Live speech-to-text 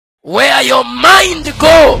Where your mind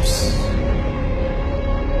goes,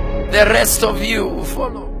 the rest of you will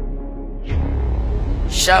follow.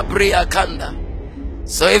 Shabri Akanda.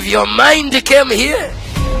 So if your mind came here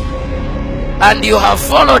and you have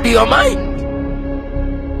followed your mind,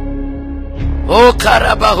 oh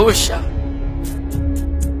Karabahusha,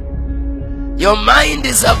 your mind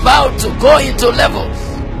is about to go into levels,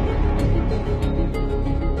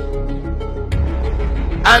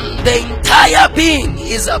 and the entire being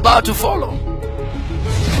is about to follow.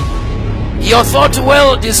 Your thought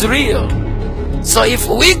world is real. So if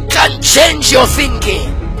we can change your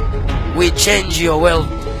thinking, we change your world.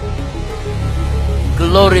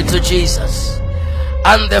 Glory to Jesus.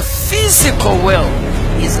 And the physical world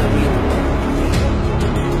is a real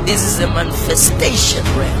world. This is a manifestation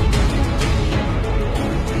realm.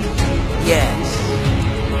 Yes.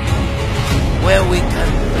 Where we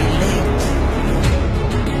can relate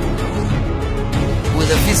with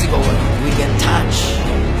the physical world. We can touch.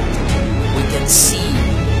 We can see.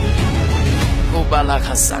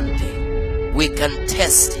 We can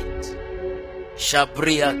test it.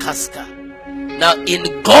 Shabria Kaska. Now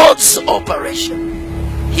in God's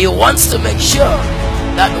operation, He wants to make sure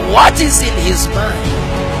that what is in His mind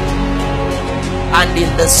and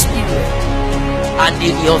in the spirit and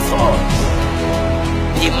in your thoughts,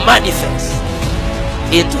 He manifests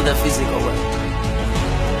into the physical world.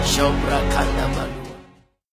 Shobra Kanda.